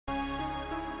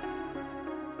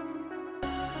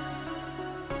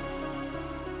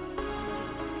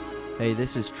Hey,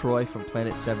 this is Troy from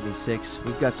Planet 76.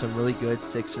 We've got some really good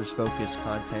Sixers-focused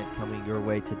content coming your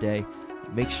way today.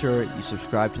 Make sure you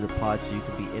subscribe to the pod so you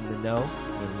can be in the know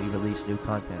when we release new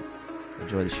content.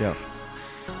 Enjoy the show.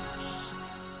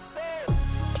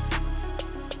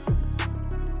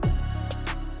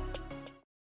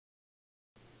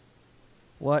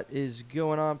 What is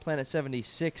going on, Planet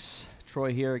 76?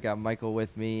 Troy here. Got Michael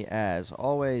with me as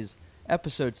always.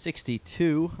 Episode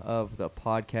 62 of the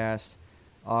podcast.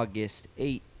 August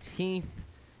 18th,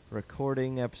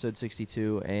 recording episode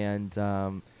 62, and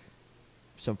some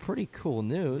pretty cool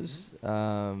news.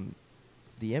 The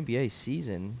NBA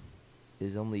season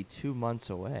is only 2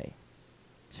 months away.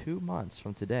 2 months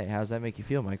from today. How does that make you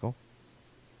feel, Michael?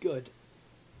 Good.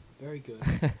 Very good.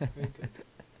 Very good.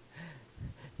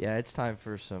 Yeah, it's time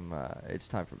for some. It's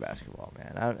time for basketball,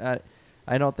 man.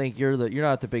 I don't think you're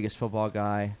not the biggest football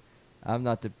guy. I'm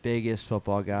not the biggest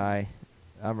football guy.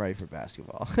 I'm ready for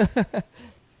basketball. I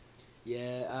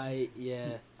mean,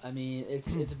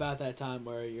 it's about that time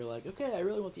where you're like, okay, I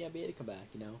really want the NBA to come back,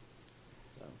 you know.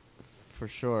 So. For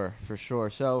sure.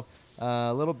 So,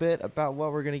 a little bit about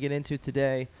what we're going to get into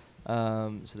today.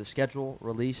 So the schedule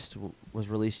was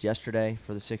released yesterday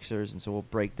for the Sixers, and so we'll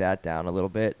break that down a little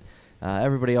bit.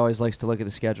 Everybody always likes to look at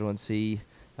the schedule and see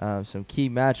some key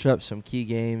matchups, some key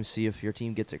games, see if your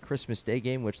team gets a Christmas Day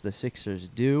game, which the Sixers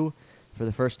do. For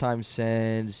the first time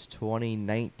since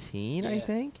 2019, I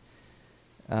think.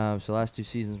 So last 2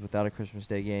 seasons without a Christmas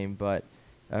Day game,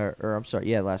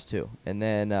 last 2. And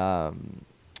then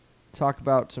talk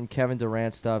about some Kevin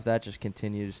Durant stuff. That just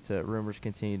rumors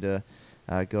continue to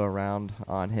go around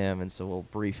on him, and so we'll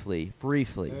briefly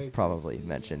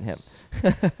mention him.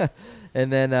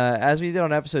 And then as we did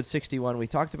on episode 61, we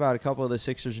talked about a couple of the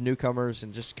Sixers newcomers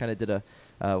and just kind of did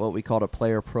what we called a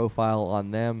player profile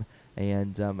on them.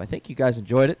 And I think you guys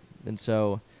enjoyed it, and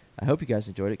so I hope you guys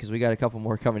enjoyed it because we got a couple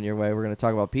more coming your way. We're going to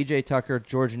talk about P.J. Tucker,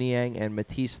 George Niang, and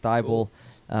Matisse Thybulle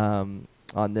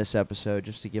on this episode,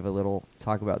 just to give a little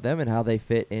talk about them and how they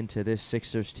fit into this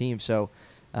Sixers team. So,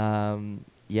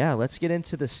 let's get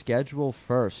into the schedule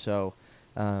first. So,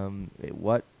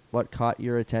 what caught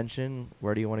your attention?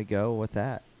 Where do you want to go with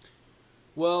that?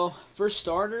 Well, for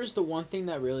starters, the one thing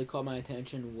that really caught my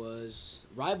attention was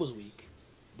Rivals Week.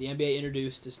 The NBA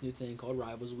introduced this new thing called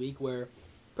Rivals Week, where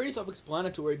pretty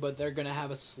self-explanatory, but they're going to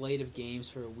have a slate of games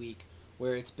for a week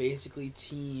where it's basically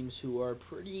teams who are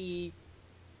pretty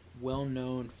well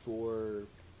known for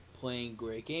playing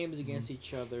great games against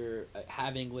each other,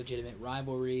 having legitimate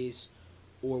rivalries,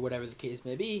 or whatever the case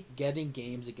may be, getting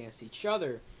games against each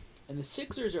other. And the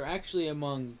Sixers are actually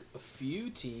among a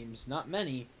few teams, not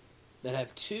many, that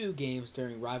have 2 games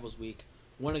during Rivals Week,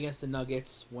 one against the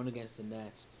Nuggets, one against the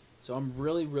Nets. So I'm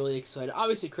really, really excited.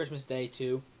 Obviously, Christmas Day,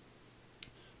 too.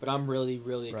 But I'm really,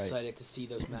 really excited to see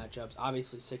those matchups.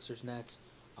 Obviously, Sixers-Nets,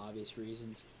 obvious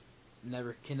reasons.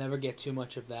 Can never get too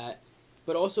much of that.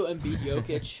 But also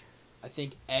Embiid-Jokic. I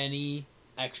think any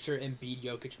extra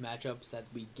Embiid-Jokic matchups that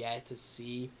we get to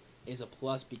see is a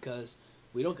plus because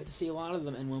we don't get to see a lot of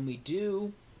them. And when we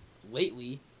do,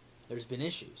 lately, there's been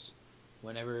issues.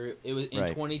 Whenever it was in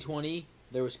 2020,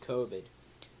 there was COVID.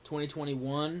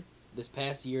 2021... this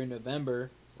past year in November,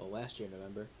 last year in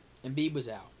November, Embiid was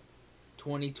out.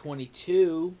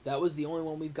 2022, that was the only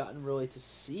one we've gotten really to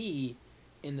see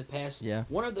in the past. Yeah.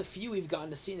 One of the few we've gotten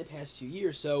to see in the past few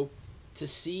years. So to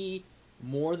see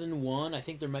more than one, I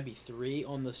think there might be 3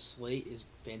 on the slate is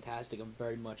fantastic. I'm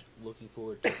very much looking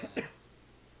forward to that.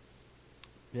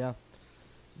 Yeah,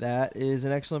 that is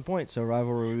an excellent point. So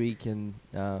rivalry week, and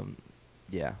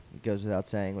it goes without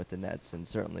saying with the Nets and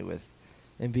certainly with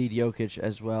Embiid, Jokic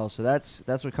as well. So that's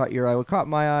what caught your eye. What caught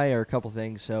my eye are a couple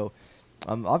things. So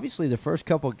obviously the first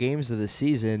couple games of the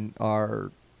season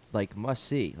are like must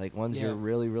see, like ones you're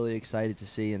really, really excited to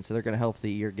see, and so they're going to help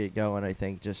the year get going. I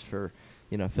think just for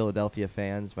Philadelphia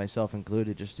fans, myself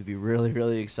included, just to be really,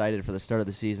 really excited for the start of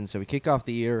the season. So we kick off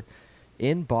the year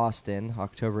in Boston,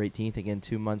 October 18th, again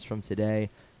 2 months from today,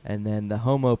 and then the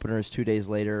home opener is 2 days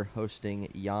later, hosting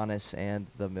Giannis and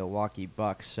the Milwaukee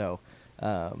Bucks. So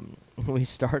we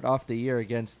start off the year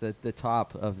against the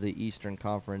top of the Eastern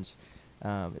Conference,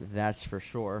 that's for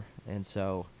sure. And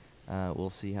so we'll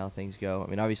see how things go. I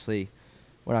mean, obviously,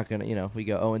 we're not going to, we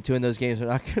go 0-2 in those games. We're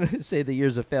not going to say the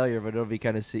year's a failure, but it'll be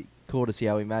kind of cool to see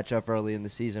how we match up early in the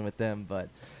season with them. But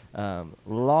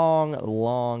long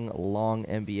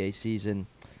NBA season.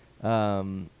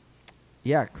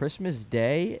 Christmas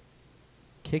Day,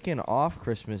 kicking off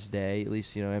Christmas Day, at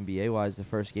least, NBA-wise, the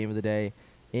first game of the day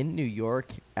in New York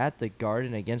at the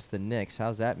Garden against the Knicks.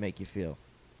 How's that make you feel?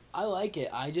 I like it.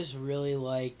 I just really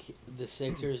like the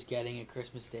Sixers getting a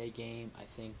Christmas Day game. I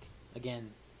think,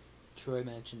 again, Troy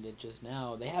mentioned it just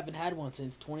now. They haven't had one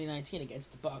since 2019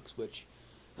 against the Bucks, which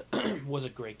was a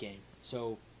great game.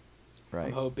 So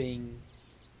I'm hoping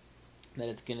that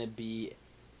it's going to be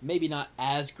maybe not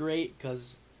as great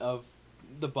because of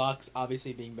the Bucks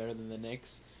obviously being better than the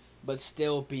Knicks, but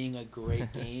still being a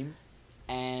great game.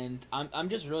 And I'm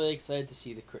just really excited to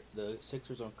see the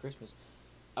Sixers on Christmas.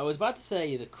 I was about to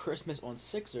say the Christmas on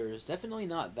Sixers, definitely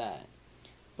not that.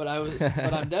 But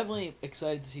I'm definitely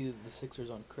excited to see the Sixers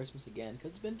on Christmas again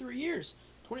because it's been 3 years.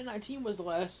 2019 was the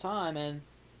last time, and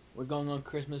we're going on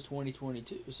Christmas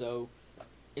 2022. So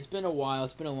it's been a while.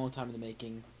 It's been a long time in the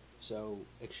making. So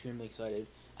extremely excited.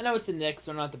 I know it's the Knicks.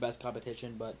 They're not the best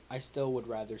competition, but I still would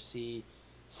rather see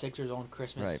Sixers on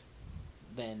Christmas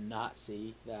than not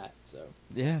see that. So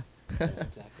yeah,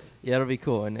 exactly. Yeah, it'll be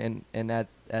cool, and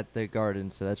at the Garden,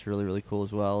 so that's really, really cool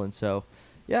as well. And so,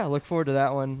 yeah, look forward to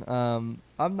that one.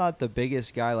 I'm not the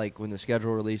biggest guy. Like when the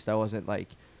schedule released, I wasn't like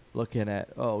looking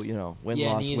at win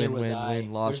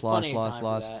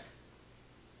loss.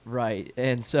 Right.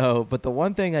 And so, but the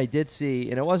one thing I did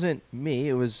see, and it wasn't me,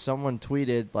 it was someone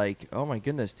tweeted like, "Oh my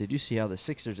goodness, did you see how the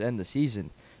Sixers end the season?"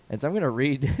 And so I'm gonna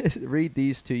read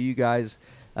these to you guys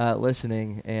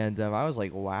listening, and I was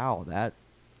like, "Wow, that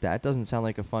doesn't sound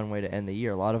like a fun way to end the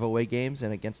year. A lot of away games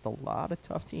and against a lot of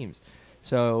tough teams."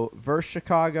 So versus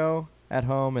Chicago at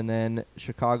home, and then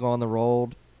Chicago on the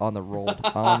road,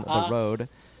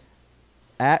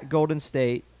 at Golden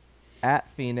State, at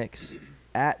Phoenix,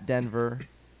 at Denver,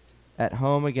 at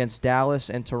home against Dallas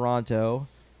and Toronto,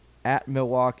 at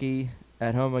Milwaukee,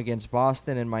 at home against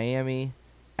Boston and Miami,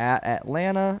 at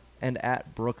Atlanta, and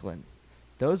at Brooklyn.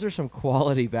 Those are some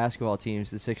quality basketball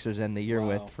teams the Sixers end the year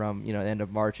with from the end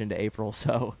of March into April.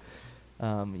 So,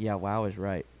 wow is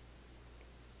right.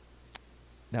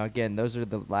 Now, again, those are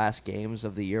the last games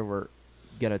of the year we're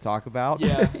going to talk about.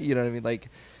 Yeah. You know what I mean? Like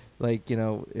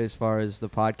as far as the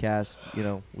podcast,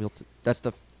 that's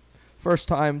the first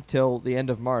time till the end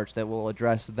of March that we'll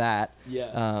address that.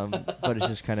 Yeah. But it's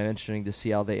just kind of interesting to see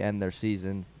how they end their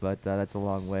season. But that's a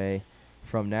long way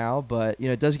from now. But,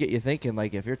 it does get you thinking,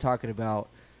 like, if you're talking about,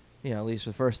 at least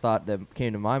the first thought that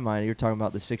came to my mind, you're talking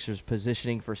about the Sixers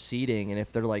positioning for seeding, and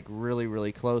if they're, like, really,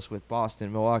 really close with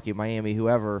Boston, Milwaukee, Miami,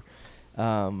 whoever,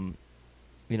 when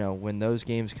those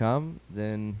games come,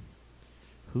 then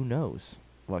who knows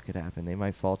what could happen. They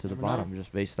might fall to the bottom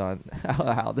just based on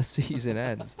how the season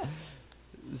ends.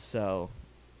 So,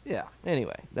 yeah.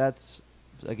 Anyway, that's,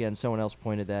 again, someone else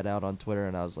pointed that out on Twitter,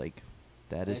 and I was like,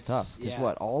 that is tough.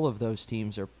 Because all of those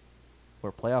teams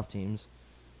were playoff teams.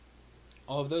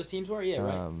 All of those teams were? Yeah,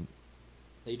 right.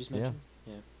 That you just mentioned?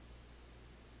 Yeah.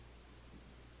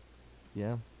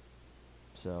 Yeah.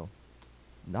 So,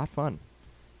 not fun.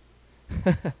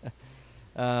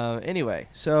 Anyway,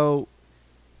 so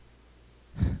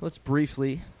let's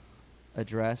briefly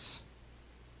address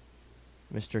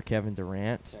Mr. Kevin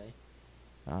Durant. Okay.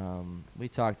 We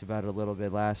talked about it a little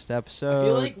bit last episode. I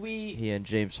feel like he and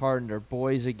James Harden are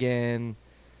boys again,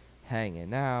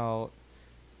 hanging out.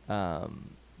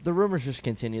 The rumors just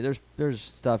continue. There's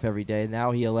stuff every day.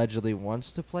 Now he allegedly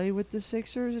wants to play with the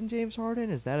Sixers and James Harden.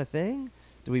 Is that a thing?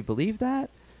 Do we believe that?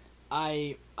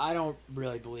 I don't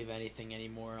really believe anything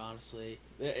anymore, honestly.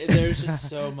 There's just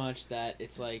so much that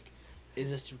it's like,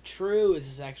 is this true? Is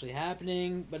this actually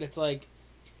happening? But it's like,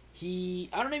 I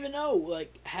don't even know.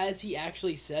 Like, has he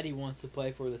actually said he wants to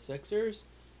play for the Sixers?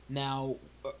 Now,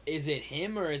 is it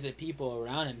him or is it people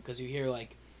around him? Because you hear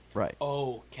like,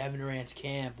 oh, Kevin Durant's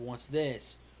camp wants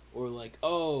this, or like,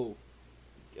 oh,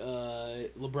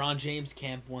 LeBron James'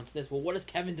 camp wants this. Well, what does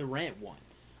Kevin Durant want?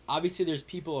 Obviously, there's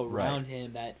people around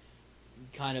him that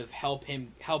kind of help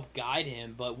guide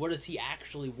him, but what does he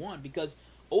actually want? Because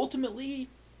ultimately,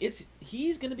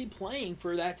 he's going to be playing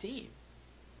for that team.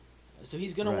 So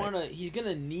he's going to want to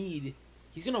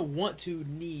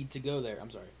go there.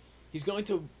 I'm sorry. He's going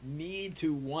to need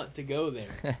to want to go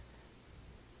there.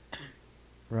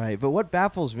 Right. But what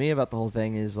baffles me about the whole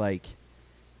thing is, like,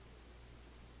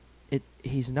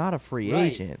 he's not a free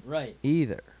agent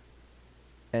either.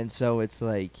 And so it's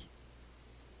like,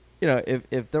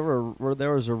 if there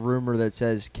was a rumor that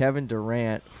says Kevin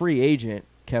Durant, free agent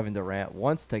Kevin Durant,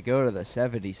 wants to go to the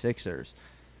 76ers,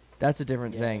 that's a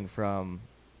different thing from,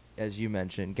 as you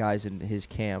mentioned, guys in his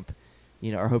camp,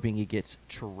 are hoping he gets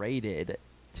traded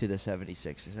to the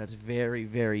 76ers. That's very,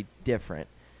 very different.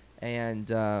 And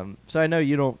so I know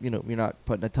you're not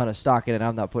putting a ton of stock in it.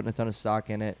 I'm not putting a ton of stock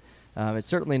in it. It's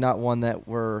certainly not one that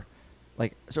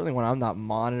certainly one I'm not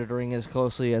monitoring as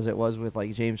closely as it was with,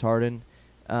 like, James Harden.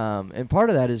 And part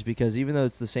of that is because even though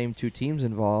it's the same two teams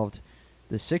involved,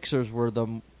 the Sixers were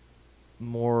the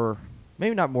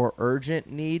maybe not more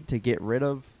urgent need to get rid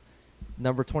of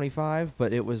number 25,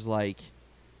 but it was like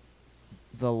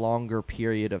the longer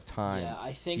period of time. Yeah,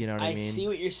 I think you know what I mean? I see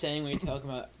what you're saying when you're talking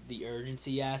about the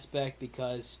urgency aspect,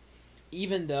 because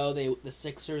even though the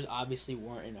Sixers obviously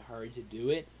weren't in a hurry to do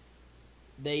it,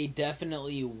 they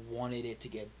definitely wanted it to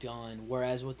get done.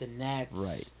 Whereas with the Nets,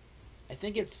 Right. I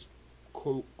think it's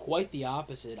quite the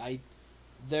opposite.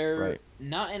 They're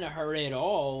not in a hurry at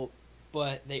all,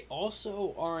 but they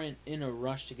also aren't in a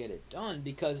rush to get it done,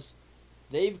 because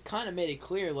they've kind of made it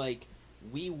clear, like,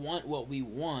 we want what we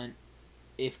want.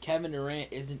 If Kevin Durant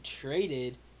isn't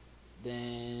traded,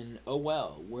 then oh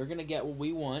well, we're gonna get what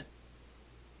we want,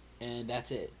 and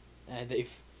that's it. And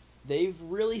they've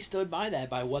really stood by that,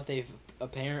 by what they've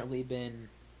apparently been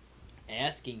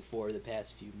asking for the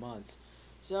past few months.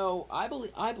 So I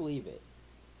believe it.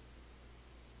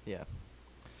 Yeah.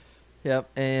 Yep.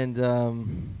 And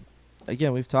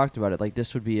again, we've talked about it. Like,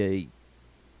 this would be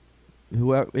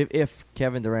whoever, if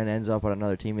Kevin Durant ends up on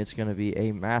another team, it's going to be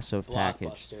a massive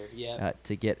package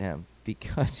to get him,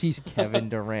 because he's Kevin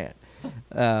Durant.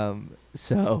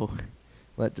 So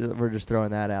we're just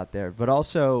throwing that out there. But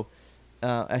also,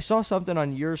 I saw something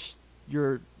on your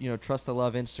Trust the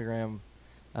Love Instagram,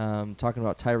 talking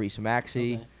about Tyrese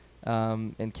Maxey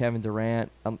and Kevin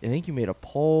Durant. I think you made a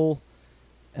poll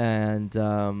and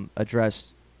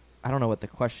addressed, I don't know what the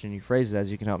question you phrased it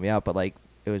as, you can help me out, but like,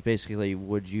 it was basically,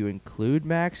 would you include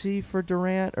Maxey for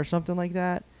Durant or something like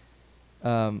that?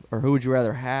 Or who would you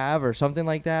rather have, or something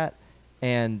like that?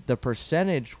 And the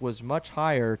percentage was much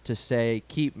higher to say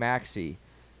keep Maxey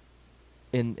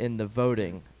in the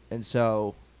voting. And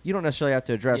so you don't necessarily have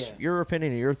to address your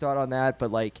opinion or your thought on that,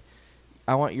 but like,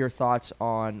 I want your thoughts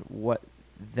on what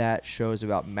that shows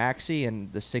about Maxey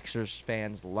and the Sixers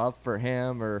fans' love for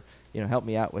him, or help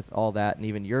me out with all that, and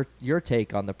even your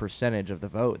take on the percentage of the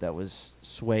vote that was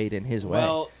swayed in his way.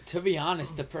 Well, to be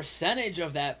honest, the percentage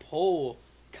of that poll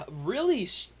really,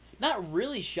 not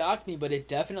really shocked me, but it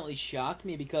definitely shocked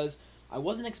me, because I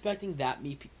wasn't expecting that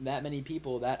many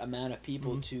people, that amount of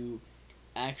people, to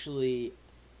actually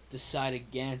decide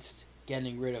against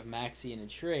getting rid of Maxey in a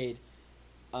trade.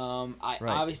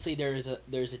 Obviously there's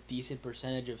a decent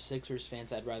percentage of Sixers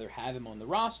fans that'd rather have him on the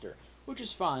roster, which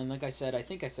is fine. Like I said, I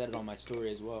think I said it on my story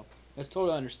as well. That's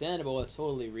totally understandable. It's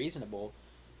totally reasonable,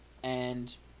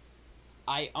 and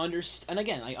I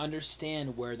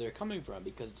understand where they're coming from,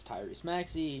 because it's Tyrese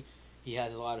Maxey. He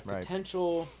has a lot of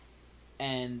potential,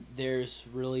 and there's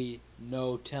really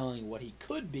no telling what he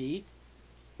could be.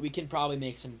 We can probably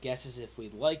make some guesses if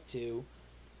we'd like to,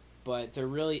 but there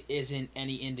really isn't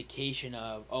any indication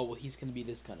of, oh, well, he's going to be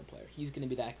this kind of player, he's going to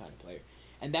be that kind of player.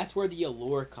 And that's where the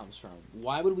allure comes from.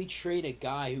 Why would we trade a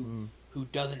guy who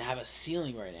doesn't have a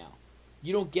ceiling right now?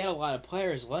 You don't get a lot of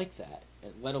players like that,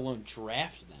 let alone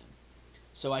draft them.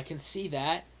 So I can see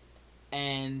that,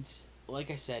 and like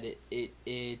I said, it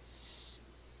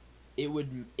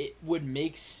would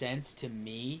make sense to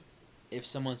me if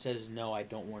someone says, no, I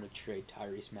don't want to trade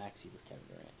Tyrese Maxey for Kevin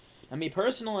Durant. I mean,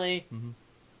 personally,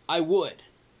 I would,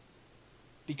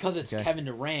 because it's Kevin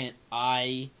Durant.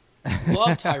 I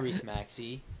love Tyrese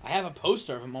Maxey. I have a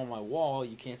poster of him on my wall.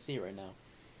 You can't see it right now.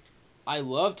 I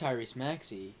love Tyrese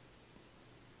Maxey,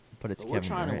 but we're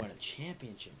trying to win a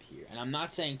championship here. And I'm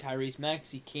not saying Tyrese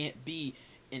Maxey can't be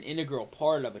an integral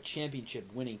part of a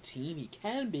championship-winning team. He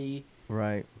can be.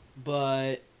 Right.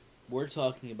 But we're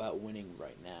talking about winning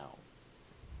right now.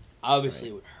 Obviously,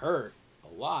 it would hurt a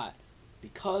lot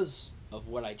because of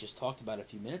what I just talked about a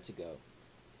few minutes ago.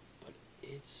 But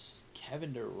it's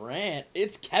Kevin Durant.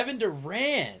 It's Kevin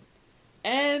Durant.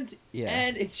 And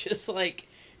it's just like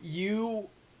you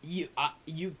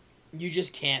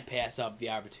just can't pass up the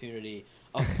opportunity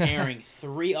of pairing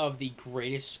three of the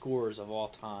greatest scorers of all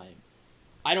time.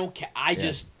 I don't care. I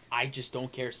just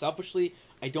don't care. Selfishly,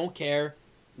 I don't care.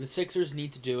 The Sixers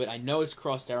need to do it. I know it's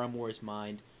crossed Daryl Morey's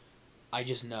mind. I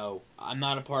just know. I'm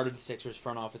not a part of the Sixers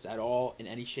front office at all in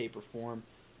any shape or form,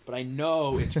 but I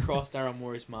know it's crossed Daryl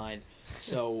Morey's mind.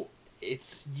 So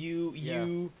it's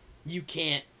you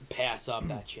can't pass up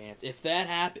that chance. If that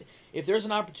happen, if there's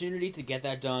an opportunity to get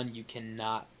that done, you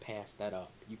cannot pass that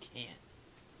up. You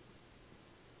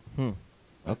can't.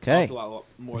 Okay. I talked a lot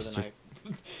more than I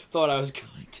thought I was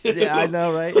going to. Yeah, I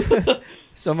know, right?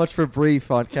 So much for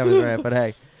brief on Kevin Durant, but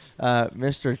hey,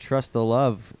 Mr. Trust the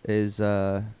Love is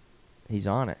he's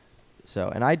on it. So,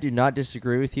 and I do not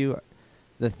disagree with you.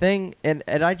 The thing, and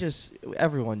I just,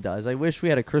 everyone does. I wish we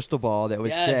had a crystal ball that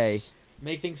would say,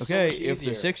 make things okay, so much easier. If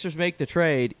the Sixers make the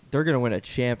trade, they're going to win a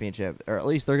championship, or at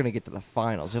least they're going to get to the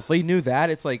finals. If we knew that,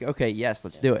 it's like, okay, yes,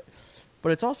 let's do it.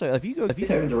 But it's also, if you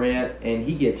Kevin Durant and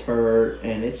he gets hurt,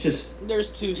 and it's just, there's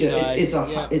two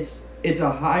sides. It's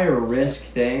a higher risk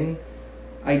thing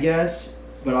I guess,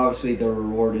 but obviously the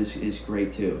reward is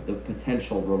great too. The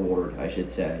potential reward, I should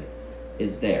say,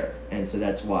 is there, and so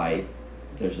that's why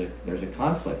there's a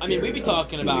conflict. I mean, here we'd be of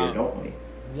talking do we or about don't we?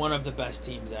 one of the best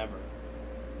teams ever.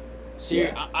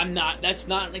 Yeah. I'm not. That's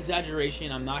not an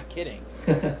exaggeration. I'm not kidding.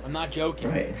 I'm not joking.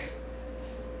 Right.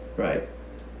 Right.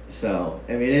 So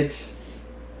I mean, it's.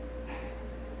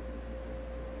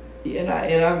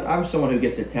 I'm someone who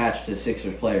gets attached to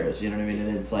Sixers players. You know what I mean?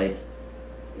 And it's like,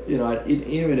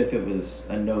 even if it was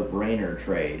a no-brainer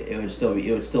trade, it would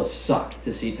still suck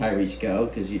to see Tyrese go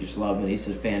because you just love him and he's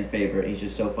a fan favorite. He's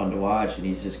just so fun to watch and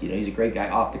he's just he's a great guy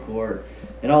off the court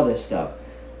and all this stuff.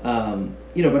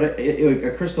 But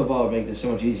a crystal ball would make this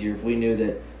so much easier if we knew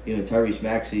that Tyrese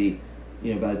Maxey,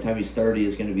 by the time he's 30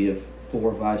 is going to be a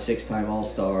 4, 5, 6-time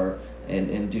All-Star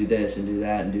and do this and do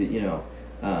that and do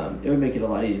it would make it a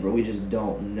lot easier, but we just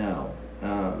don't know.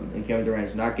 And Kevin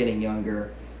Durant's not getting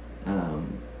younger.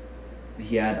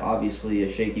 He had obviously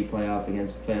a shaky playoff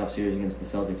series against the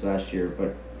Celtics last year,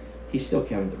 but he's still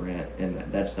Kevin Durant,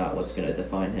 and that's not what's going to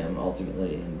define him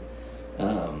ultimately. And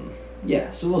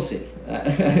so we'll see.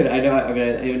 I know. I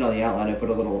mean, even on the outline, I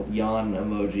put a little yawn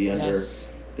emoji under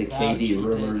the KD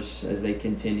rumors as they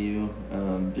continue,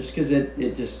 just because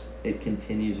it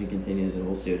continues and continues, and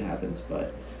we'll see what happens.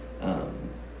 But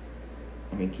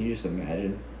I mean, can you just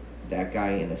imagine that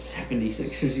guy in a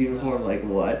 76ers uniform? Like,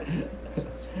 what?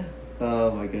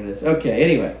 Oh, my goodness. Okay,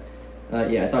 anyway.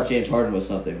 I thought James Harden was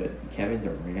something, but Kevin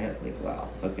Durant? Like, wow.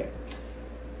 Okay.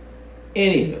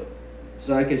 Anywho,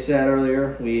 so like I said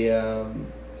earlier, you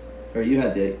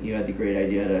had the great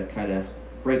idea to kind of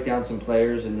break down some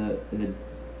players in the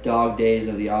dog days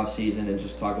of the offseason and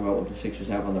just talk about what the Sixers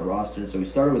have on their roster. And so we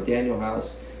started with Daniel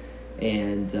House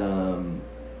and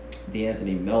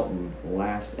DeAnthony Melton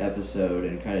last episode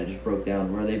and kind of just broke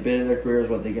down where they've been in their careers,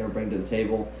 what they're going to bring to the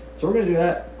table. So we're going to do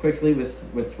that quickly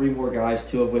with 3 more guys,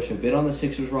 2 of which have been on the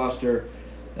Sixers roster,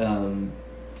 and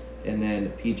then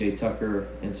P.J. Tucker,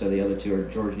 and so the other 2 are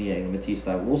George Niang and Matisse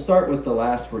Thybulle. We'll start with the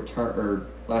last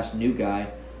new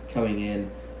guy coming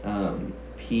in,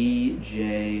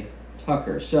 P.J.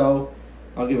 Tucker. So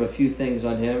I'll give a few things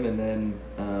on him, and then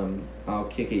I'll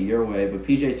kick it your way. But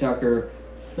P.J. Tucker,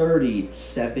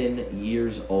 37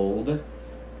 years old,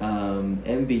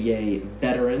 NBA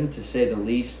veteran to say the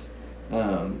least.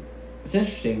 It's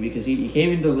interesting because he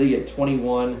came into the league at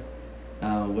 21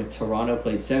 with Toronto,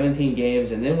 played 17 games,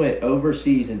 and then went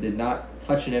overseas and did not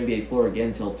touch an NBA floor again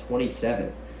until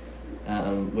 27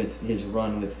 with his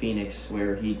run with Phoenix,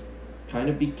 where he kind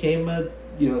of became at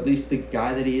least the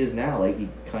guy that he is now. Like, he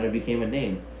kind of became a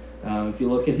name. If you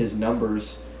look at his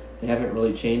numbers, they haven't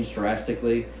really changed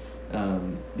drastically.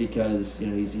 Because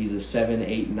he's a 7,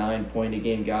 8, 9 point a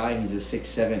game guy. He's a 6,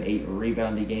 7, 8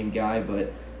 rebound a game guy.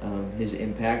 But his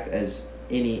impact, as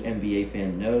any NBA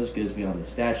fan knows, goes beyond the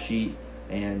stat sheet.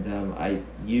 And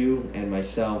you and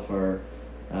myself are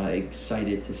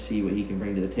excited to see what he can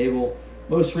bring to the table.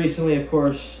 Most recently, of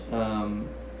course,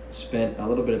 spent a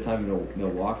little bit of time in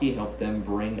Milwaukee, helped them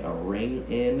bring a ring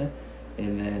in,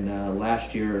 and then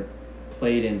last year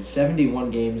played in 71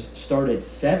 games, started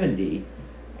 70.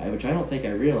 Which I don't think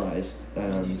I realized,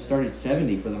 started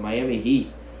 70 for the Miami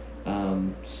Heat.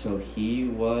 So he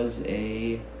was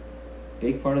a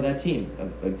big part of that team,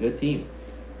 a good team.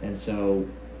 And so,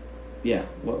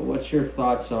 what's your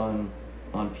thoughts on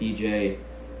PJ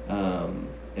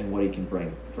and what he can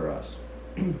bring for us?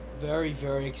 Very,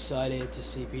 very excited to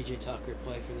see PJ Tucker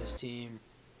play for this team.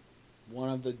 One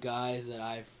of the guys that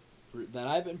I've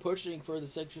been pushing for the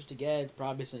Sixers to get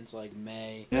probably since like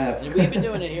May. Yeah. And we've been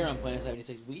doing it here on Planet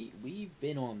 76. We've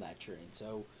been on that train.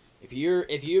 So if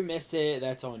you missed it,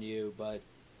 that's on you. But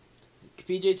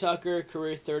PJ Tucker,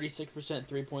 career 36%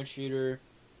 3-point shooter.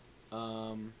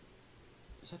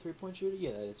 Is that 3-point shooter?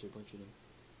 Yeah, that is 3-point shooting.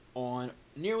 On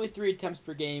nearly 3 attempts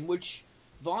per game, which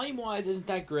volume wise isn't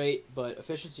that great, but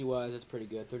efficiency wise that's pretty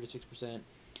good. 36%.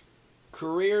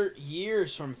 Career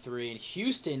years from 3 in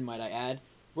Houston, might I add.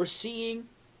 We're seeing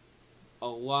a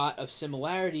lot of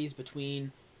similarities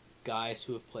between guys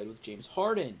who have played with James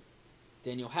Harden.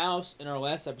 Daniel House, in our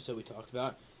last episode we talked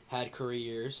about, had career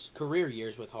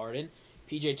years with Harden.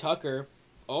 PJ Tucker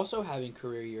also having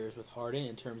career years with Harden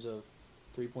in terms of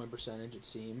 3-point percentage, it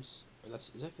seems.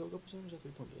 Is that field goal percentage or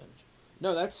 3-point percentage?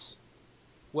 No, that's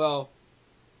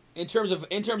in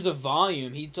terms of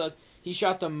volume, he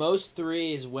shot the most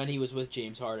threes when he was with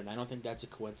James Harden. I don't think that's a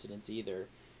coincidence either.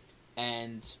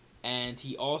 And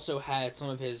he also had some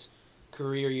of his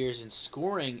career years in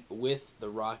scoring with the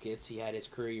Rockets. He had his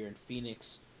career year in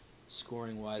Phoenix,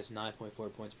 scoring-wise,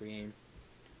 9.4 points per game.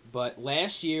 But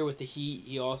last year with the Heat,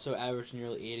 he also averaged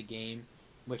nearly 8 a game,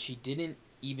 which he didn't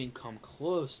even come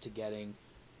close to getting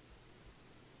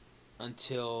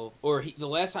until the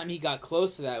last time he got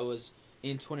close to that was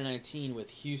in 2019 with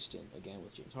Houston, again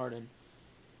with James Harden.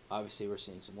 Obviously, we're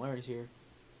seeing similarities here.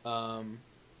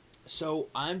 So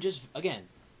I'm just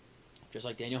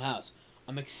like Daniel House,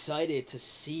 I'm excited to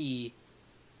see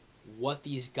what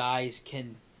these guys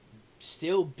can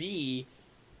still be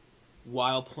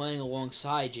while playing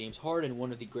alongside James Harden,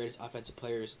 one of the greatest offensive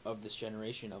players of this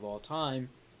generation of all time.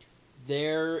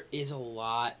 There is a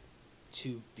lot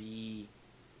to be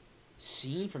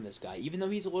seen from this guy. Even though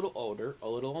he's a little older, a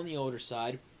little on the older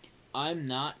side, I'm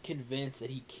not convinced that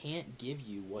he can't give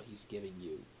you what he's giving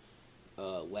you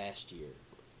last year.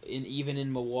 Even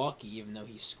in Milwaukee, even though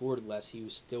he scored less, he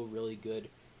was still really good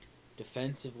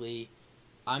defensively.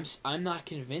 I'm not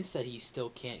convinced that he still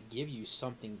can't give you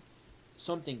something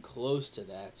close to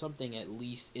that, something at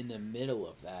least in the middle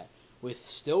of that, with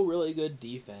still really good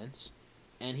defense,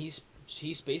 and he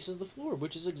spaces the floor,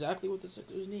 which is exactly what the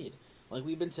Sixers need. Like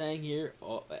we've been saying here,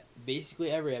 basically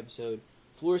every episode,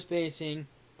 floor spacing,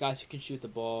 guys who can shoot the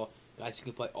ball, guys who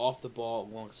can play off the ball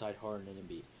alongside Harden and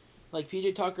Embiid. Like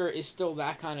PJ Tucker is still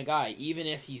that kind of guy, even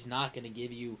if he's not going to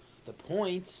give you the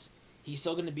points. He's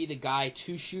still going to be the guy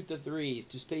to shoot the threes,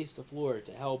 to space the floor,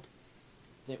 to help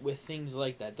with things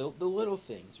like that. The little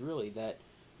things, really,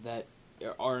 that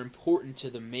are important to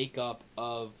the makeup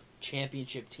of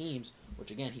championship teams,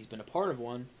 which, again, he's been a part of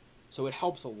one, so it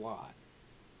helps a lot.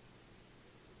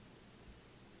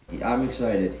 I'm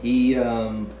excited. He,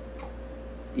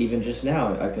 even just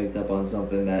now, I picked up on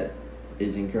something that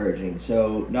is encouraging.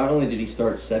 So, not only did he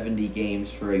start 70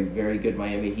 games for a very good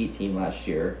Miami Heat team last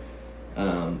year,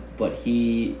 but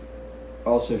he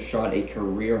also shot a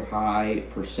career-high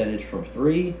percentage from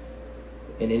three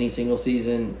in any single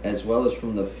season, as well as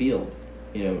from the field.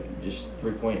 Just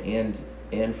three-point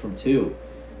and from two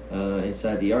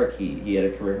inside the arc. He had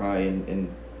a career-high in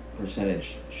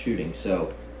percentage shooting.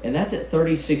 So, and that's at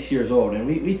 36 years old. And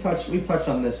we've touched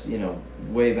on this,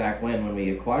 way back when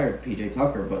we acquired PJ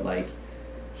Tucker. But like,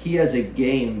 he has a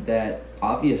game that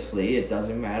obviously it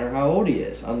doesn't matter how old he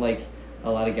is. Unlike a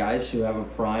lot of guys who have a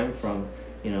prime from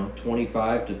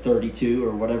 25 to 32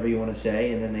 or whatever you want to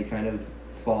say, and then they kind of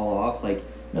fall off. Like,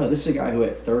 no, this is a guy who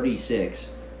at 36,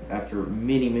 after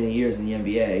many, many years in the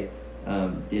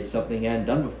NBA, did something he hadn't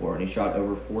done before, and he shot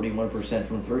over 41%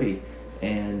 from three.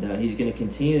 And he's going to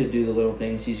continue to do the little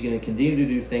things. He's going to continue to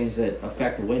do things that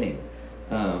affect winning.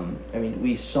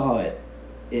 We saw it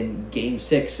in Game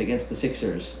 6 against the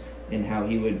Sixers, and how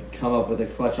he would come up with a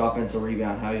clutch offensive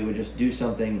rebound, how he would just do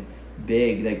something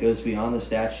big that goes beyond the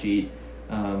stat sheet.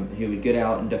 He would get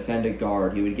out and defend a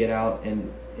guard. He would get out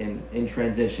and in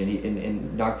transition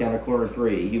and knock down a corner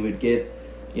three. He would get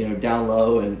down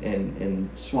low and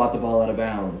swat the ball out of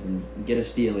bounds and get a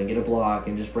steal and get a block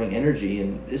and just bring energy.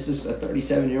 And this is a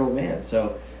 37-year-old man.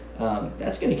 So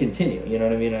that's going to continue. You know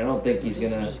what I mean? I don't think he's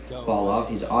going to fall off.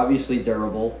 He's obviously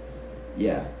durable.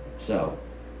 Yeah. So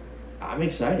I'm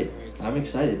excited.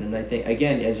 And I think,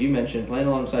 again, as you mentioned, playing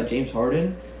alongside James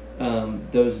Harden,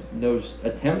 those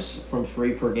attempts from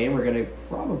three per game are going to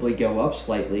probably go up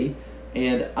slightly,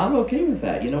 and I'm okay with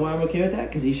that. You know why I'm okay with that?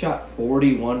 Because he shot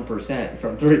 41%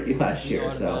 from three last year.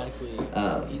 He's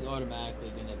automatically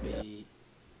going to be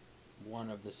one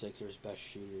of the Sixers' best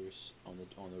shooters on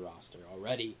the roster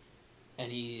already,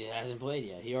 and he hasn't played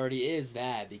yet. He already is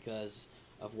that because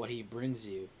of what he brings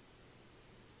you.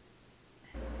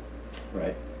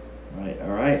 Right. All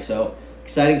right. So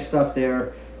exciting stuff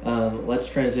there. Let's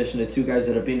transition to two guys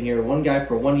that have been here. One guy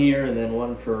for 1 year, and then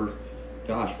one for,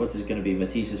 what's it going to be?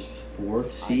 Matisse's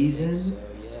fourth season? I think so,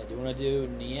 yeah. Do you want to do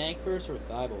Niang first or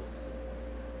Thybulle?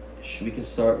 We can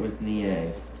start with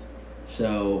Niang.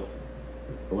 So,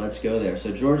 let's go there.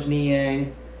 So, George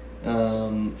Niang,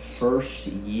 first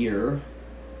year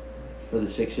for the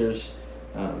Sixers.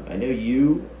 I know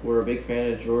you were a big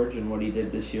fan of George and what he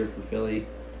did this year for Philly.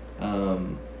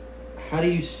 How do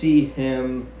you see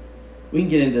him? We can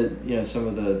get into some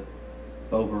of the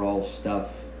overall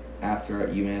stuff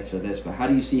after you answer this, but how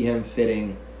do you see him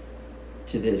fitting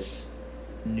to this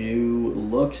new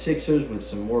look Sixers with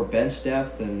some more bench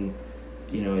depth? And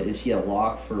is he a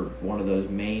lock for one of those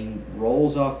main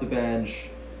roles off the bench?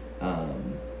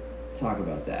 Talk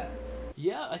about that.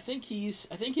 Yeah, I think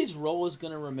his role is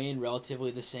going to remain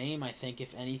relatively the same. I think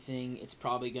if anything, it's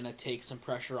probably going to take some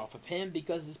pressure off of him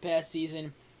because this past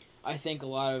season, I think a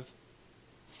lot of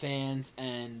fans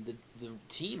and the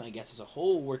team, I guess, as a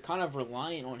whole, were kind of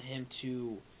reliant on him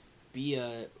to be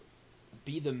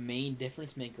the main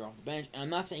difference maker off the bench. And I'm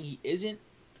not saying he isn't,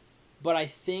 but I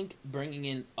think bringing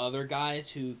in other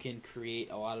guys who can create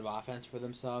a lot of offense for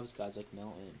themselves, guys like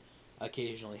Milton,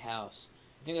 occasionally House,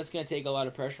 I think that's going to take a lot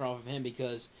of pressure off of him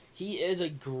because he is a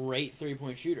great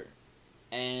three-point shooter.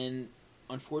 And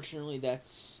unfortunately,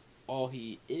 that's all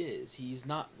he is. He's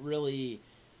not really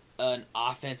an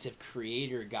offensive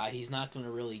creator guy. He's not going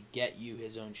to really get you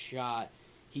his own shot.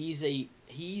 He's a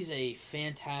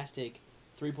fantastic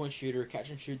three-point shooter, catch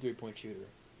and shoot three-point shooter,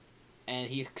 and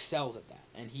he excels at that.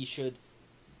 And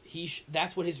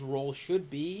that's what his role should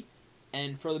be,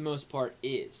 and for the most part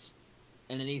is,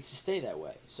 and it needs to stay that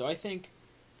way. So I think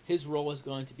his role is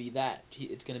going to be that.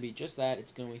 It's going to be just that.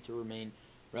 It's going to remain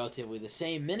relatively the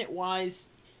same. Minute-wise,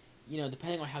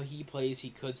 depending on how he plays, he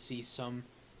could see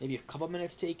maybe a couple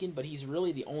minutes taken, but he's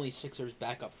really the only Sixers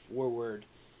backup forward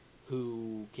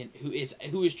who is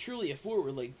truly a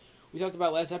forward. Like we talked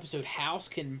about last episode, House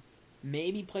can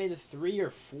maybe play the 3 or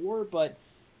 4, but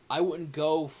I wouldn't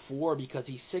go 4 because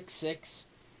he's 6'6".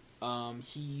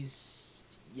 He's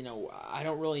I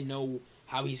don't really know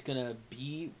how he's gonna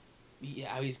be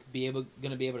able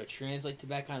to translate to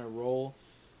that kind of role.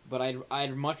 But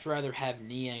I'd much rather have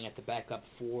Niang at the backup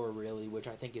 4 really, which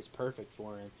I think is perfect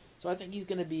for him. So I think he's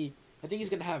gonna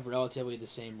have relatively the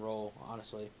same role,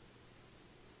 honestly.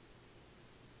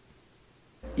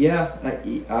 Yeah,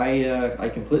 I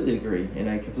completely agree, and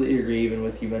I completely agree even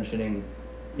with you mentioning,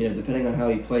 depending on how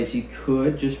he plays, he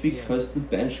could just because the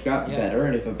bench got better,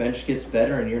 and if a bench gets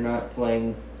better and you're not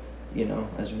playing,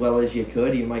 as well as you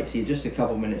could, you might see just a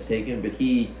couple minutes taken, but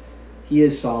he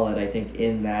is solid, I think,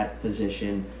 in that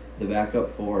position, the backup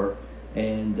 4.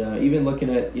 And even looking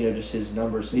at just his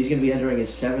numbers, so he's going to be entering his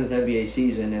 7th NBA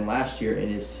season, and last year in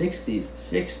his sixth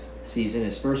season,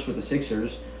 his first with the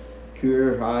Sixers,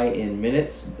 career high in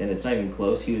minutes, and it's not even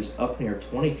close. He was up near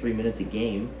 23 minutes a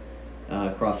game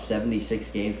across 76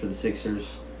 games for the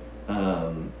Sixers.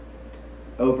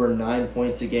 Over 9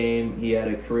 points a game. He had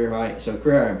a career high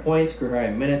in points, career high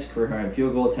in minutes, career high in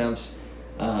field goal attempts.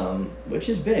 Which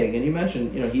is big, and you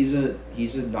mentioned, he's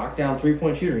a knockdown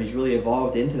 3-point shooter. He's really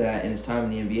evolved into that in his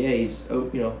time in the NBA. He's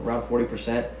around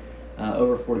 40%,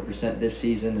 over 40% this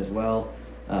season as well.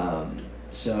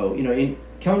 Coming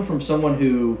from someone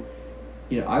who,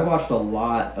 I watched a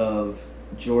lot of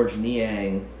George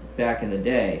Niang back in the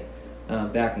day,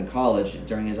 back in college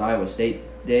during his Iowa State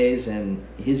days, and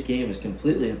his game has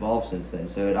completely evolved since then.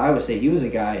 So at Iowa State, he was a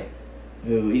guy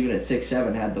who, even at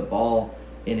 6'7", had the ball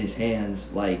in his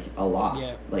hands a lot,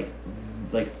 like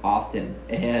often,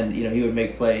 and he would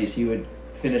make plays, he would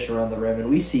finish around the rim, and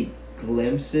we see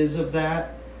glimpses of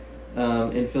that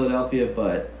in Philadelphia,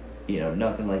 but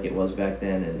nothing like it was back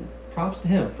then. And props to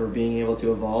him for being able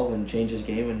to evolve and change his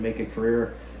game and make a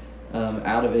career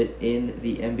out of it in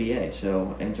the NBA.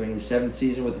 So entering his 7th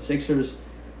season with the Sixers,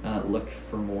 look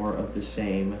for more of the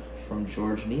same from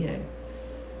George Niang.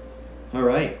 All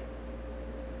right.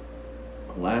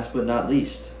 Last but not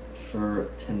least, for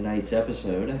tonight's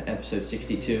episode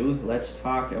 62, let's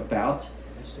talk about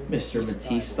Mr.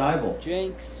 Matisse Thybulle.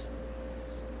 Jinx.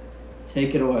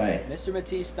 Take it away. Mr.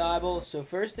 Matisse Thybulle. So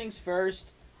first things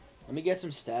first, let me get some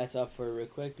stats up for real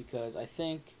quick, because I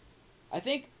think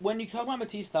when you talk about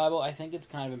Matisse Thybulle, I think it's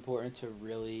kind of important to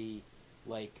really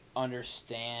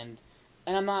understand.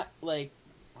 And I'm not why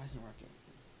isn't it working?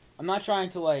 I'm not trying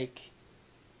to I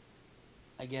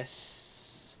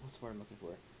guess, what's the word I'm looking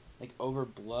for?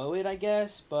 Overblow it, I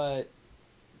guess, but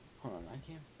hold on,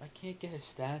 I can't get his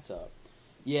stats up.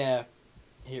 Yeah,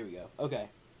 here we go. Okay.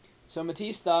 So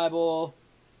Matisse Thybulle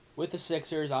with the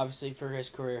Sixers, obviously for his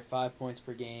career, 5 points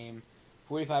per game,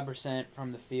 45%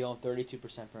 from the field, 32%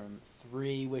 from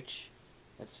 3, which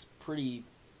that's pretty.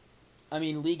 I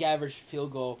mean, league average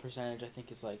field goal percentage I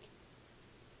think is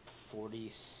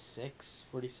 46,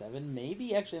 47,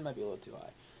 maybe. Actually, it might be a little too high.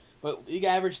 But league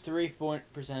average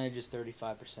 3-point percentage is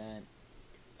 35%.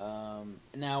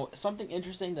 Now, something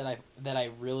interesting that I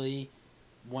really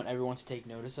want everyone to take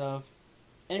notice of,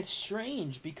 and it's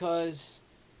strange because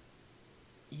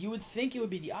you would think it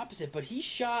would be the opposite, but he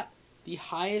shot the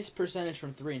highest percentage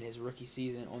from 3 in his rookie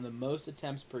season on the most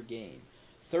attempts per game,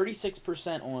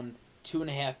 36% on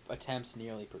 2.5 attempts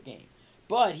nearly per game.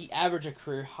 But he averaged a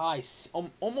career high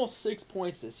almost 6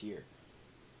 points this year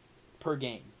per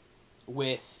game,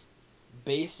 with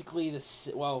basically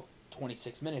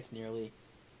 26 minutes nearly.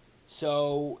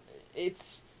 So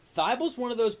Thybulle's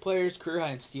one of those players, career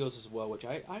high in steals as well, which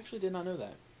I actually did not know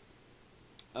that.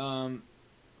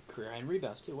 Career high in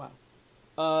rebounds too. Wow.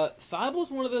 Thybulle's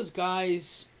one of those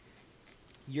guys.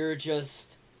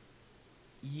 It's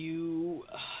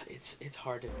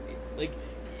hard to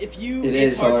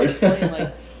it's hard to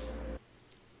explain.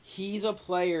 He's a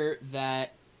player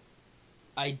that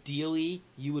ideally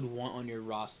you would want on your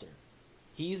roster.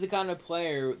 He's the kind of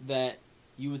player that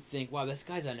you would think, wow, this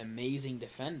guy's an amazing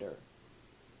defender.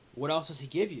 what else does he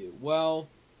give you? Well,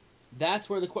 that's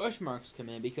where the question marks come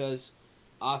in, because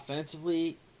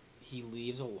offensively, he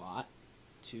leaves a lot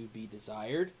to be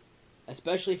desired,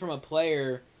 especially from a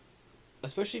player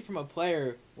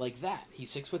like that.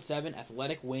 He's 6'7",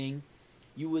 athletic wing.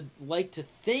 You would like to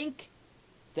think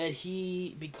that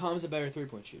he becomes a better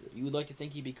three-point shooter. You would like to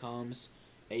think he becomes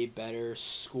a better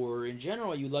scorer in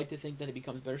general. You'd like to think that he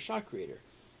becomes a better shot creator.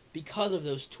 Because of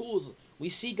those tools, we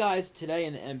see guys today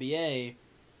in the NBA,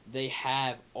 they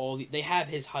have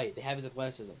his height, they have his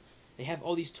athleticism, they have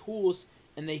all these tools,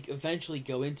 and they eventually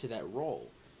go into that role.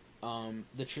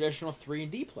 The traditional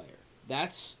 3-and-D player.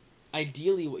 That's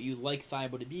ideally what you'd like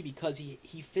Thybulle to be, because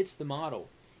he fits the model.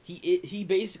 He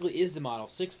basically is the model.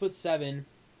 6'7",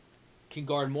 can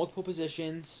guard multiple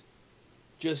positions.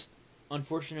 Just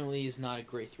unfortunately is not a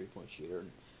great 3-point shooter.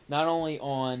 Not only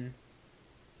on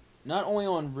not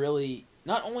really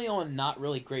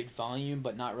great volume,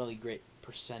 but not really great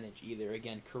percentage either.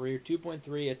 Again, career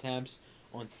 2.3 attempts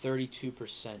on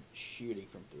 32% shooting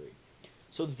from three.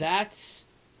 So that's,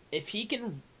 if he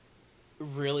can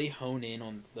really hone in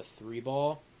on the three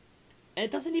ball, and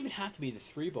it doesn't even have to be the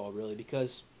three ball really,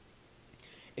 because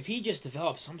if he just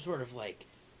develops some sort of like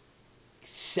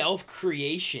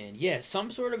self-creation, some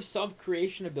sort of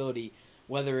self-creation ability,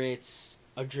 whether it's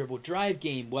a dribble drive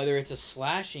game, whether it's a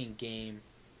slashing game,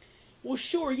 well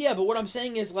sure, but what I'm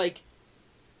saying is like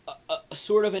a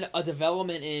sort of a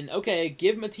development in, okay,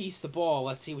 give Matisse the ball,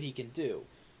 let's see what he can do.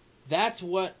 That's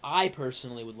what I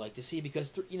personally would like to see,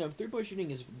 because three-point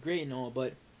shooting is great and all,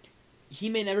 but he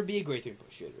may never be a great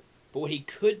three-point shooter. But what he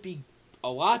could be a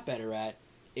lot better at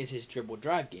is his dribble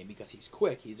drive game, because he's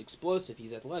quick, he's explosive,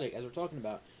 he's athletic, as we're talking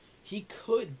about. He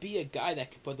could be a guy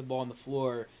that could put the ball on the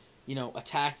floor,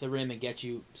 attack the rim and get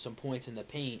you some points in the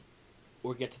paint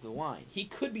or get to the line. He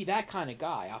could be that kind of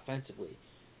guy offensively.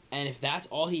 And if that's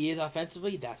all he is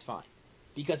offensively, that's fine.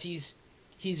 Because he's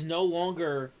no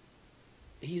longer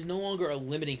a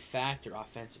limiting factor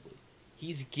offensively.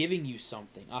 He's giving you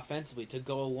something offensively to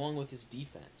go along with his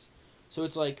defense. So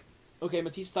it's like, okay,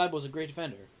 Matisse Thybulle is a great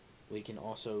defender. Well, he can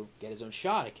also get his own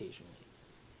shot occasionally.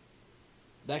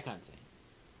 That kind of thing.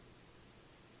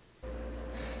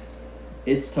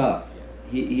 It's tough.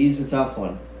 He's a tough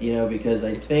one, because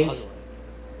I think puzzling.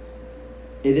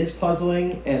 It is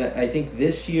puzzling, and I think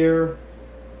this year,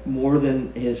 more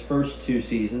than his first two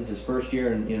seasons, his first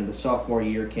year and the sophomore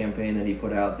year campaign that he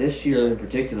put out, this year in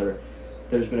particular,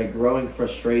 there's been a growing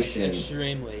frustration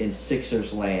in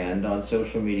Sixers land on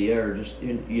social media, or just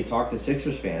you talk to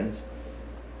Sixers fans.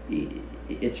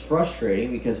 It's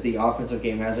frustrating because the offensive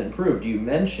game hasn't improved. You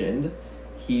mentioned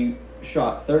he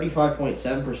shot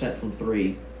 35.7% from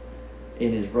three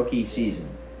in his rookie season,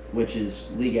 which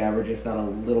is league average, if not a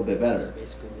little bit better.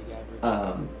 Basically league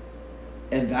average.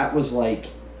 And that was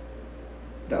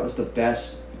the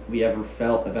best we ever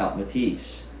felt about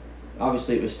Matisse.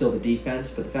 Obviously, it was still the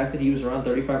defense, but the fact that he was around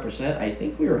 35%, I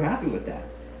think we were happy with that.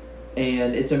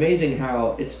 And it's amazing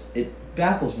how it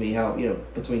baffles me how,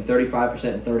 between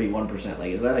 35% and 31%,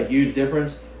 is that a huge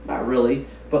difference? Not really.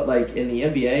 But, in the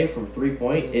NBA, from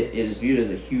three-point, it is viewed as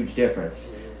a huge difference.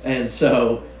 And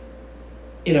so,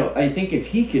 I think if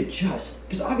he could just,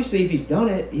 because obviously if he's done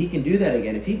it, he can do that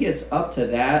again. If he gets up to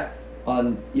that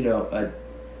on,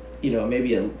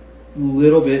 maybe a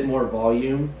little bit more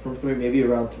volume from three, maybe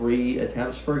around 3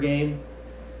 attempts per game,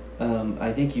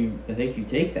 I think you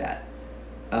take that.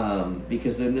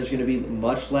 Because then there's going to be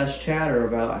much less chatter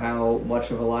about how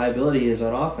much of a liability he is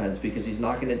on offense, because he's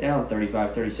knocking it down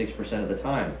 35-36% of the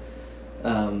time.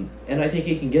 And I think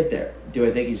he can get there. Do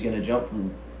I think he's going to jump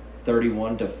from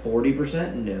 31 to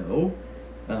 40%? No.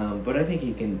 But I think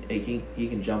he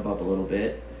can jump up a little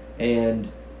bit.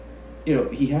 And,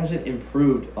 he hasn't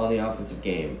improved on the offensive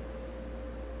game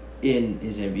in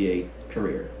his NBA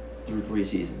career through 3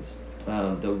 seasons.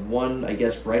 The one, I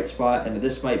guess, bright spot, and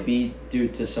this might be due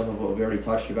to some of what we already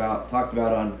talked about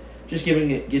on just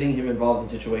getting him involved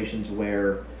in situations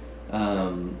where,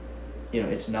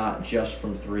 it's not just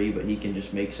from 3, but he can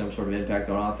just make some sort of impact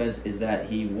on offense, is that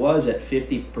he was at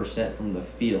 50% from the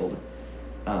field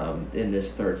in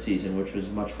this 3rd season, which was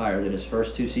much higher than his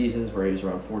first 2 seasons where he was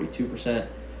around 42%.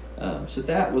 So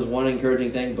that was one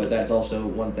encouraging thing, but that's also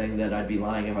one thing that I'd be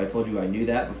lying if I told you I knew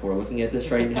that before looking at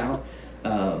this right now.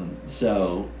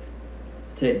 So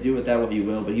do with that what you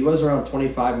will. But he was around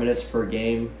 25 minutes per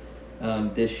game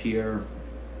this year,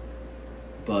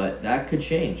 but that could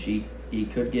change. He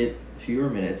could get fewer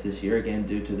minutes this year, again,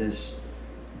 due to this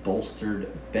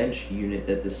bolstered bench unit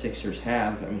that the Sixers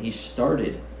have. I mean, he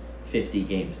started 50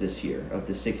 games this year of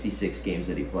the 66 games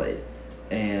that he played,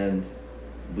 and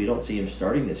we don't see him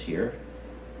starting this year.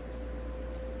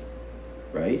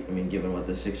 right? I mean, given what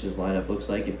the Sixers lineup looks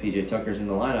like, if PJ Tucker's in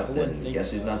the lineup, then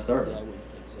guess who's not starting? Yeah, I wouldn't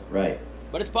think so. Right.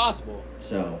 But it's possible.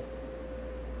 So,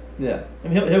 yeah, I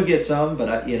mean, he'll get some, but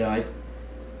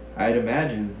I'd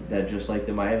imagine that just like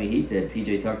the Miami Heat did,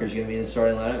 PJ Tucker's going to be in the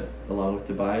starting lineup along with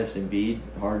Tobias, Embiid,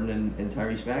 Harden, and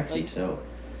Tyrese Maxey. So,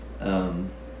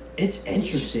 it's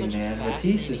interesting, man.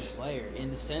 Matisse is player in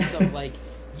the sense of like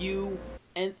you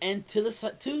and to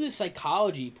the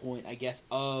psychology point, I guess,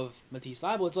 of Matisse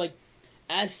Thybulle. It's like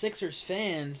as Sixers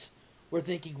fans, we're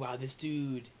thinking, wow, this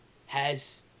dude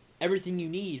has everything you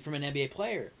need from an NBA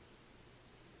player.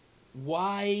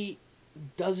 Why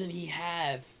doesn't he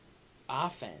have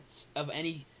offense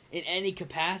in any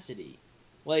capacity?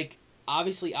 Like,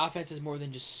 obviously offense is more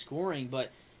than just scoring,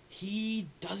 but he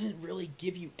doesn't really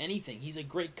give you anything. He's a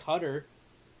great cutter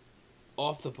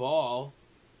off the ball,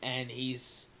 and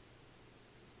he's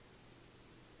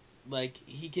like,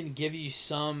 he can give you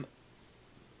some,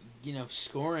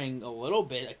 scoring a little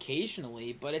bit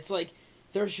occasionally, but it's like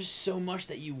there's just so much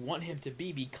that you want him to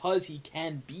be because he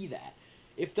can be that.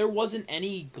 If there wasn't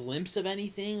any glimpse of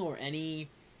anything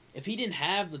if he didn't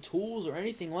have the tools or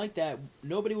anything like that,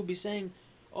 nobody would be saying,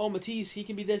 oh, Matisse, he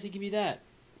can be this, he can be that.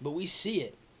 But we see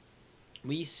it.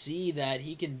 We see that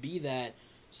he can be that.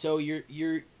 So you're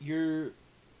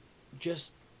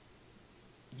just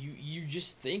you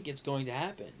just think it's going to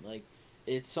happen. Like,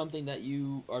 it's something that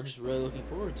you are just really looking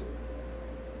forward to.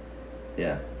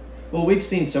 Yeah. Well, we've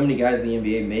seen so many guys in the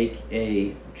NBA make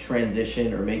a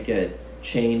transition or make a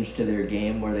change to their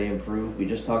game where they improve. We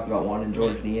just talked about one in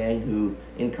George Niang, who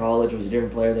in college was a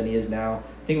different player than he is now.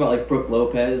 Think about like Brook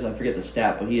Lopez. I forget the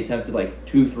stat, but he attempted like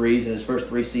 2 threes in his first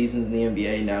 3 seasons in the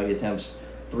NBA. Now he attempts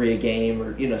 3 a game,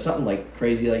 or something like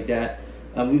crazy like that.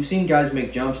 We've seen guys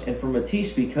make jumps, and for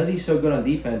Matisse, because he's so good on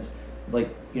defense,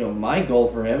 my goal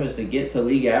for him is to get to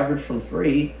league average from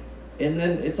 3, and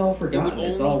then it's all forgotten. It would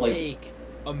it's all only like take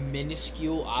a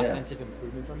minuscule offensive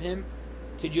improvement from him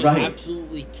to just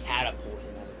absolutely catapult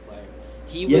him as a player.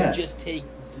 He would just take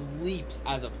leaps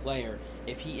as a player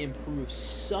if he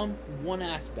improves one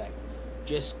aspect,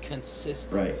 just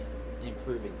consistently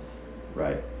improving that.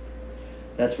 Right.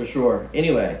 That's for sure.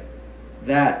 Anyway,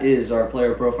 that is our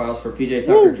player profiles for PJ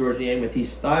Tucker, George Niang,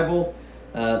 Matisse Thybulle.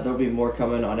 There'll be more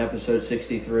coming on episode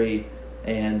 63,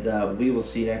 and we will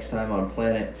see you next time on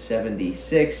Planet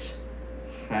 76.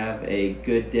 Have a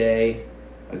good day,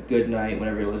 a good night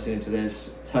whenever you're listening to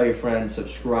this. Tell your friends,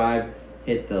 subscribe,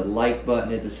 hit the like button,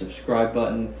 hit the subscribe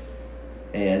button,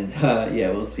 and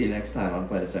we'll see you next time on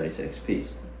Planet 76.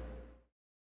 Peace.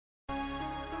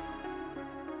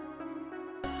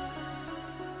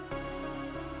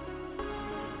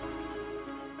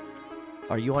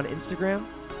 Are you on Instagram?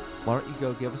 Why don't you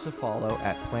go give us a follow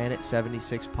at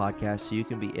Planet76 Podcast so you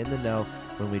can be in the know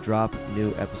when we drop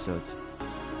new episodes.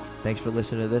 Thanks for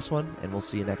listening to this one, and we'll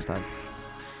see you next time.